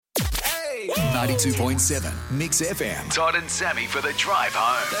92.7 Mix FM. Todd and Sami for the drive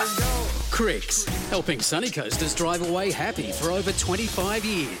home. Cricks, helping Sunny Coasters drive away happy for over 25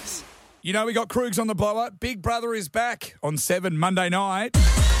 years. You know, we got Krugs on the blower. Big Brother is back on 7 Monday night.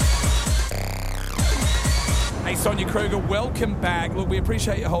 Hey, Sonia Kruger, welcome back. Look, we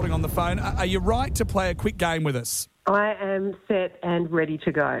appreciate you holding on the phone. Are you right to play a quick game with us? I am set and ready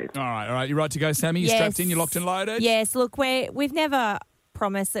to go. All right. You're right to go, Sammy? You're strapped in, you're locked and loaded? Yes, look, we've never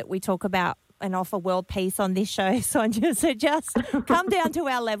promised that we talk about and offer world peace on this show, Sonia, so just come down to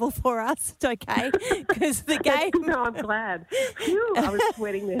our level for us, it's okay? Because the game... No, I'm glad. Phew, I was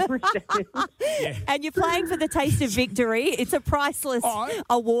sweating there for a second. Yeah. And you're playing for the taste of victory. It's a priceless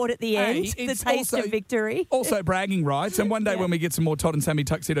award at the end, the taste of victory. Also bragging rights, and one day when we get some more Todd and Sami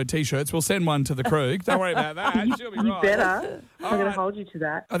tuxedo T-shirts, we'll send one to the Krug. Don't worry about that. She'll be right. You better. I'm going to hold you to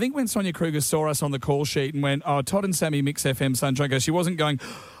that. I think when Sonia Kruger saw us on the call sheet and went, Todd and Sami Mix FM Sunshine, she wasn't going...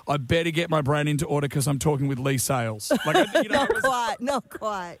 I better get my brain into order because I'm talking with Lee Sales. Not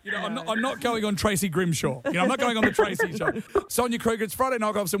quite. I'm not going on Tracy Grimshaw. I'm not going on the Tracy show. Sonia Kruger, it's Friday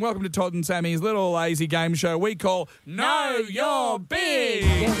Knockoffs, and welcome to Todd and Sami's little lazy game show we call Know You're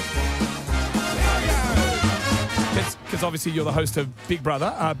Big. Because obviously you're the host of Big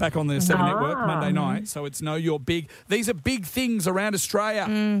Brother back on the 7 Network Monday night, so it's Know You're Big. These are big things around Australia.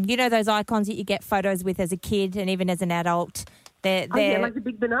 You know those icons that you get photos with as a kid and even as an adult? They're like the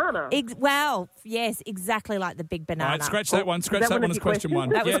big banana. Yes, exactly like the big banana. All right, scratch that one. Scratch that one as question one.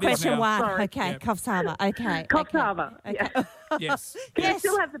 That was question one. Sorry. Okay, Yep. Coffs Harbour. Okay. Coffs Harbour. Okay. Yeah. Yes. Can I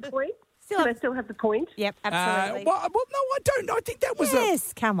still have the point? Can I still have the point? Yep, absolutely. No, I don't. I think that was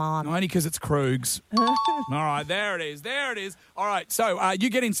Yes, come on. only because it's Krugs. All right, there it is. All right, so you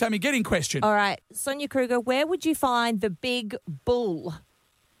get in, Sammy. Get in question. All right, Sonia Kruger, where would you find the big bull?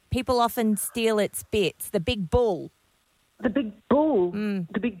 People often steal its bits. The big bull. The big bull.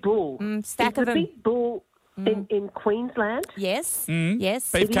 The big bull. Stack Is of the them. big bull in Queensland? Yes.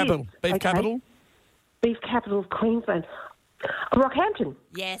 Yes. Beef It capital. is. Beef Okay. capital. Beef capital of Queensland. Rockhampton.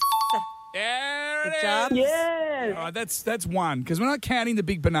 Yes. There it Good is. job. Yes. All right, that's one, because we're not counting the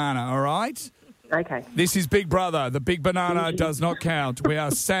big banana, all right? Okay. This is Big Brother. The big banana does not count. We are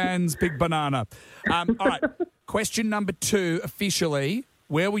sans big banana. All right, question number 2, officially,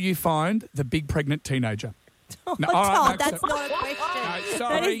 where will you find the big pregnant teenager? No, all right, Todd, no, that's so- not a question. No, That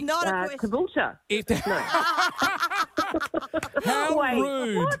sorry. is not a question. Caboolture. How Wait,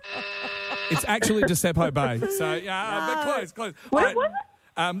 rude. what? It's actually Giuseppe Bay. So, yeah, but close. All right. What?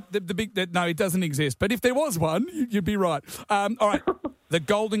 No, it doesn't exist. But if there was one, you'd be right. All right, the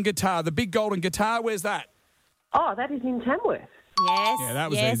golden guitar, the big golden guitar, where's that? Oh, that is in Tamworth. Yes. Yeah, that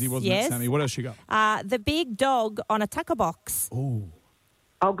was yes, easy, wasn't yes. it, Sammy? What else you got? The big dog on a tucker box. Oh.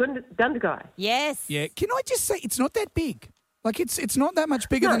 Oh, Gundagai. Yes. Yeah, can I just say, it's not that big. Like, it's not that much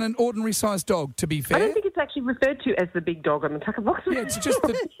bigger than an ordinary-sized dog, to be fair. I don't think it's actually referred to as the big dog on the tucker box. Yeah, it's just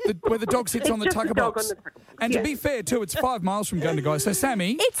where the dog sits It's on the just tucker the dog box. on the tucker box, And to yeah. be fair, too, it's 5 miles from Gundagai. So,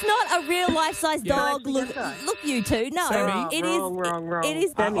 Sammy... It's not a real life-size Yeah. dog. No, Look, it's not. look, you two. No, Sammy? it is. Wrong. It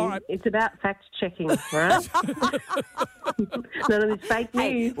is. Sammy, all right. It's about fact-checking, right? None of this fake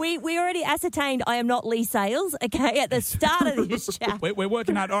Hey, news. we already ascertained I am not Lee Sales. Okay, at the start of this chat. We're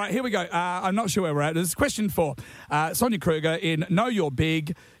working hard. All right, here we go. I'm not sure where we're at. This is question 4. Sonia Kruger in Know You're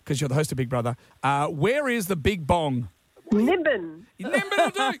Big, because you're the host of Big Brother. Where is the big bong? Nimbin.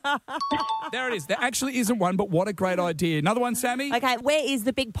 There it is. There actually isn't one, but what a great idea. Another one, Sammy? Okay, where is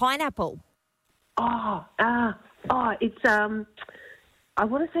the big pineapple? It's I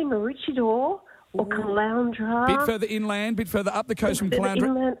want to say Maroochydore or Caloundra. Bit further inland, bit further up the coast from Further Caloundra.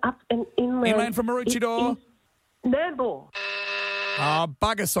 Inland, up and inland. Inland from Maroochydore. Nambour.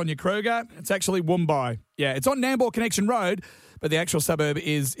 Bugger, Sonia Kruger. It's actually Woombai. Yeah, it's on Nambour Connection Road, but the actual suburb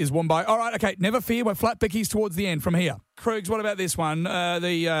is Woombai. All right, okay, never fear. We're flat bickies towards the end from here. Krugs, what about this one? The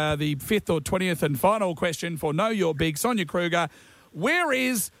 5th or 20th and final question for Know You're Big. Sonia Kruger, where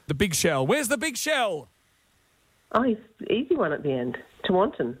is the big shell? Where's the big shell? Oh, it's the easy one at the end.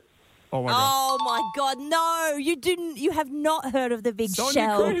 Tawantin. Oh, my God. Oh my God, no! You didn't. You have not heard of the big Sonia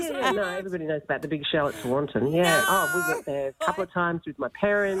shell. Kruger. Yeah, no, everybody knows about the big shell at Tawantin. Yeah. No. Oh, we went there a couple of times with my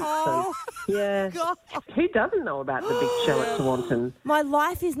parents. Oh, and, yeah. God. Who doesn't know about the big shell at Tawantin? My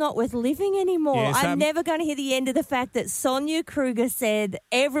life is not worth living anymore. Yes, I'm never going to hear the end of the fact that Sonia Kruger said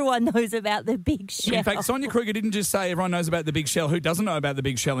everyone knows about the big shell. In fact, Sonia Kruger didn't just say everyone knows about the big shell. Who doesn't know about the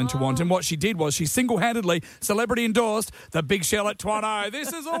big shell in Tawantin? What she did was she single-handedly, celebrity endorsed, the big shell at Twano.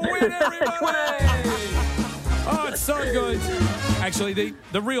 This is a win, everybody! Oh, it's so good. Actually,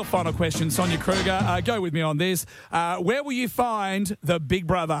 the real final question, Sonia Kruger, go with me on this. Where will you find the Big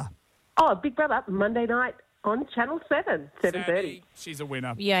Brother? Oh, Big Brother, Monday night, On Channel 7, 7:30. Sammy, she's a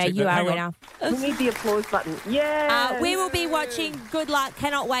winner. Yeah, Check you that. are a Hang on. winner. We need the applause button. Yeah. We will be watching. Good luck.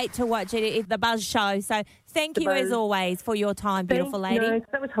 Cannot wait to watch it at the Buzz show. So thank you as Buzz. always for your time, beautiful lady. No,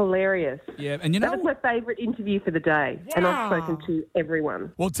 that was hilarious. Yeah, and you That know, was my favourite interview for the day. And I've Wow. spoken to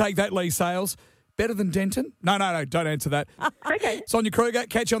everyone. we'll take that, Lee Sales. Better than Denton? No, don't answer that. Okay. Sonia Kruger,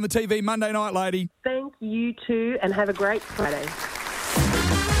 catch you on the TV Monday night, lady. Thank you too, and have a great Friday.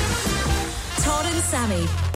 Todd and Sami.